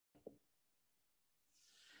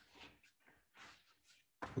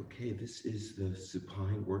Okay, this is the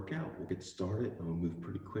supine workout. We'll get started. I'm gonna move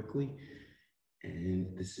pretty quickly.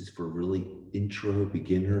 And this is for really intro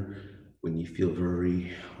beginner when you feel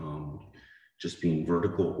very, just being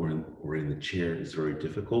vertical or in the chair is very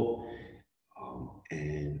difficult.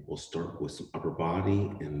 And we'll start with some upper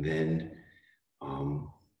body and then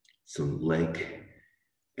um, some leg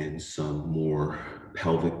and some more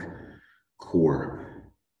pelvic core.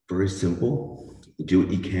 Very simple. Do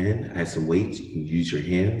what you can. Add some weights. You can use your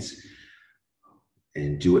hands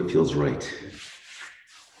and do what feels right.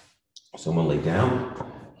 So I'm gonna lay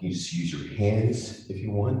down. You just use your hands if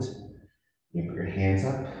you want. You put your hands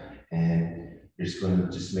up and you're just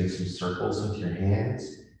gonna just make some circles with your hands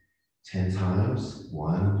 10 times.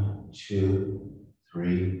 1, 2,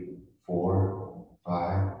 3, 4,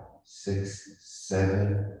 5, 6,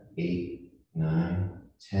 7, 8, 9,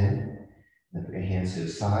 10. Then put your hands to the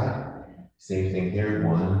side. Same thing here.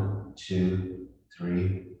 1, 2,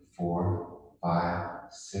 3, 4, 5,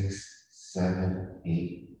 6, 7,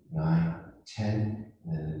 8, 9, 10.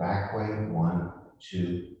 And then the back way. 1,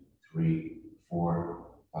 2, 3, 4,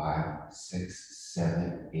 5, 6,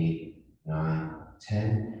 7, 8, 9,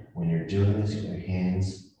 10. When you're doing this, with your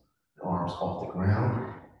hands, the arms off the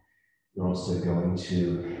ground. You're also going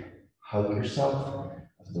to hug yourself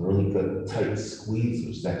with a really good tight squeeze,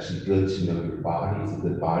 which is actually good to know your body. It's a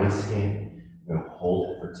good body scan. You're going to hold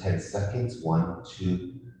it for 10 seconds. 1,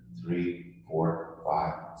 2, 3, 4,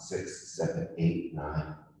 5, 6, 7, 8,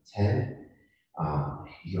 9, 10.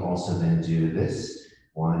 You can also then do this.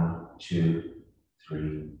 1, 2,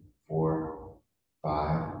 3, 4,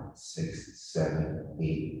 5, 6, 7,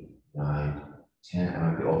 8, 9, 10. I'm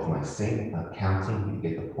going to go off my sync, not counting. You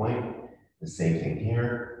get the point. The same thing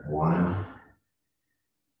here. 1,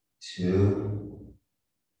 2,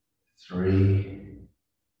 3,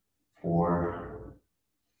 4,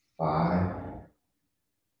 5,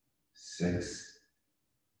 6,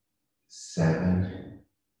 7,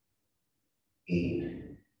 8,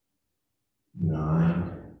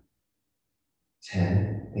 9,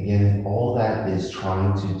 10. Again, all that is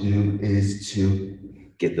trying to do is to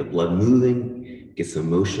get the blood moving, get some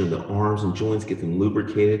motion in the arms and joints, get them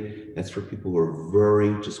lubricated. That's for people who are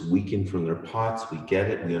very just weakened from their POTS. We get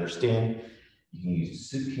it, we understand. You can use a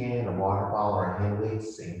soup can, a water bottle, or a hand weight,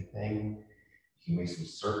 same thing. You can make some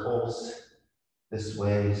circles this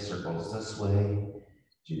way, circles this way,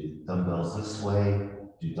 do dumbbells this way,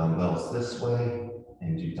 do dumbbells this way,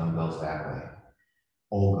 and do dumbbells that way.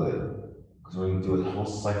 All good. Because we're going to do a whole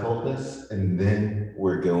cycle of this, and then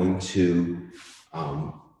we're going to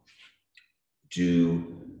do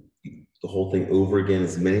the whole thing over again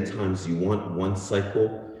as many times as you want. One cycle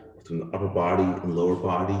from the upper body and lower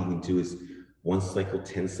body. You can do is one cycle,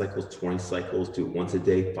 10 cycles, 20 cycles. Do it once a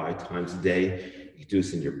day, 5 times a day. You can do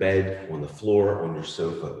this in your bed, on the floor, on your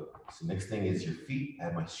sofa. So next thing is your feet. I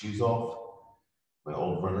have my shoes off, my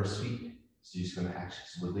old runner's feet. So you're just going to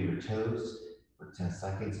actually wiggle your toes for 10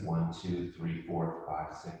 seconds. 1, 2, 3, 4,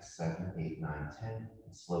 5, 6, 7, 8, 9, 10.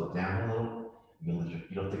 And slow it down a little. You can lift your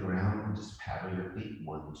feet off the ground and just paddle your feet.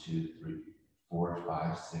 1, 2, 3, 4,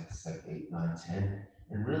 5, 6, 7, 8, 9, 10.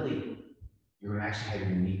 And really, you're going to actually have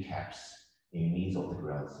your kneecaps and your knees off the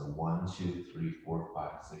ground. So 1, 2, 3, 4,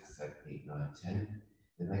 5, 6, 7, 8, 9, 10.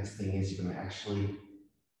 The next thing is you're going to actually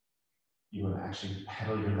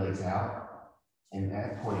pedal your legs out. And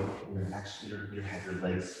at that point, you're going to actually have your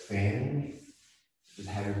legs fanning. Just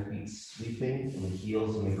have your feet sweeping and the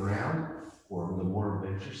heels on the ground, or the more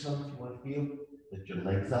venturesome, if you want to feel. Lift your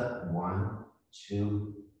legs up. 1,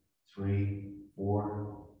 2, 3,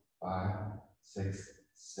 4, 5, 6,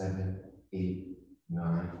 7, 8,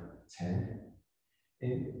 9, 10.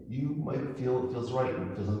 And you might feel it feels right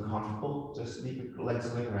and it feels uncomfortable. Just leave your legs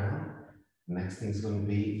on the ground. The next thing is going to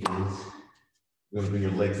be is you're going to bring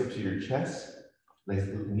your legs up to your chest. Bend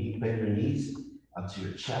your knees up to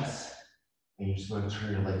your chest. And you're just going to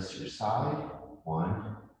turn your legs to your side.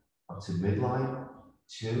 1, up to midline.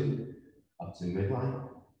 2, up to midline.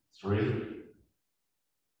 3,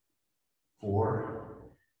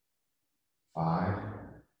 4, 5,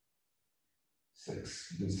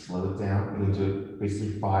 6. You can slow it down. You can do it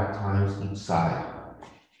basically 5 times each side.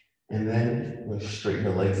 And then we'll straighten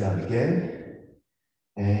the legs out again.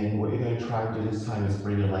 And what you're going to try to do this time is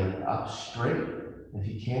bring your leg up straight. And if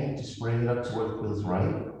you can't, just bring it up to where it feels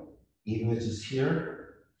right. Even if it's just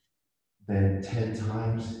here, then 10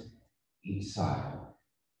 times each side.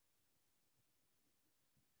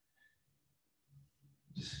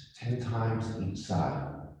 Just 10 times each side.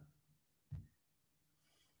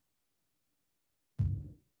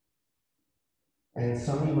 And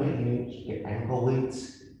some of you might need ankle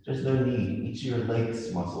weights. There's no need. Each of your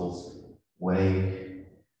legs muscles weigh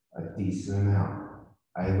a decent amount.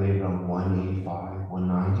 I weigh around 185,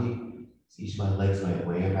 190. So each of my legs might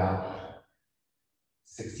weigh about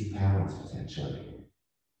 60 pounds potentially.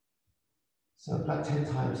 So about 10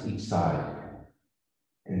 times each side.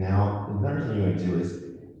 And now another thing you're going to do is,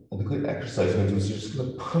 the quick exercise you're going to do is you're just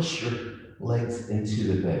going to push your legs into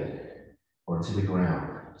the bed or to the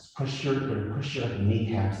ground. Just you're going to push your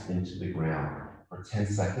kneecaps into the ground for 10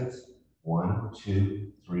 seconds. 1,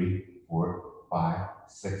 2, 3, 4, 5,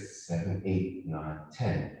 6, 7, 8, 9,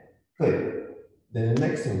 10. Good. Then the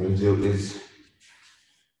next thing we're going to do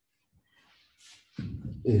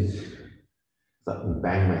is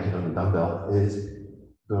bang my head on the dumbbell, is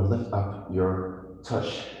going to lift up your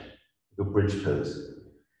tush, your bridge pose.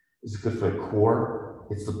 This is good for the core.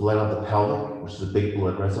 It's the blood of the pelvic, which is a big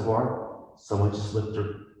blood reservoir. Someone just lift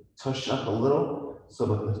their tush up a little.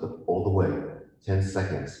 Someone lift up all the way. 10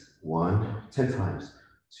 seconds. 1, 10 times.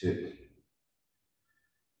 2,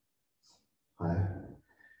 5.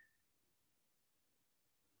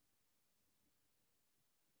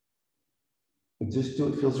 Just do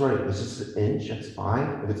what feels right. If it's just an inch, that's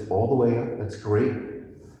fine. If it's all the way up, that's great.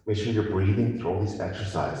 Make sure you're breathing through all these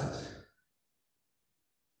exercises.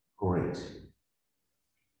 Great.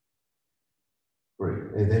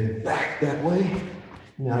 Great. And then back that way.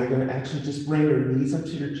 Now you're going to actually just bring your knees up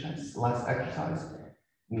to your chest. Last exercise.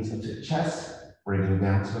 Knees up to the chest. Bring them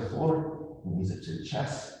down to the floor. Knees up to the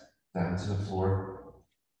chest. Down to the floor.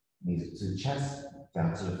 Knees up to the chest.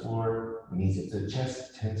 Down to the floor. Knees up to the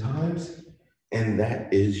chest 10 times. And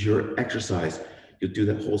that is your exercise. You'll do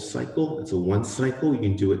that whole cycle. It's a one cycle. You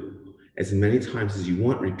can do it as many times as you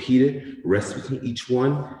want. Repeat it. Rest between each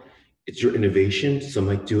one. It's your innovation. Some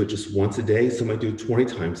might do it just once a day. Some might do it 20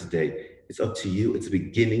 times a day. It's up to you. It's a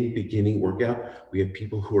beginning workout. We have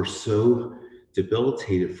people who are so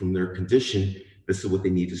debilitated from their condition. This is what they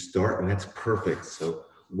need to start, and that's perfect. So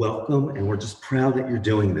welcome, and we're just proud that you're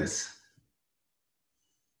doing this.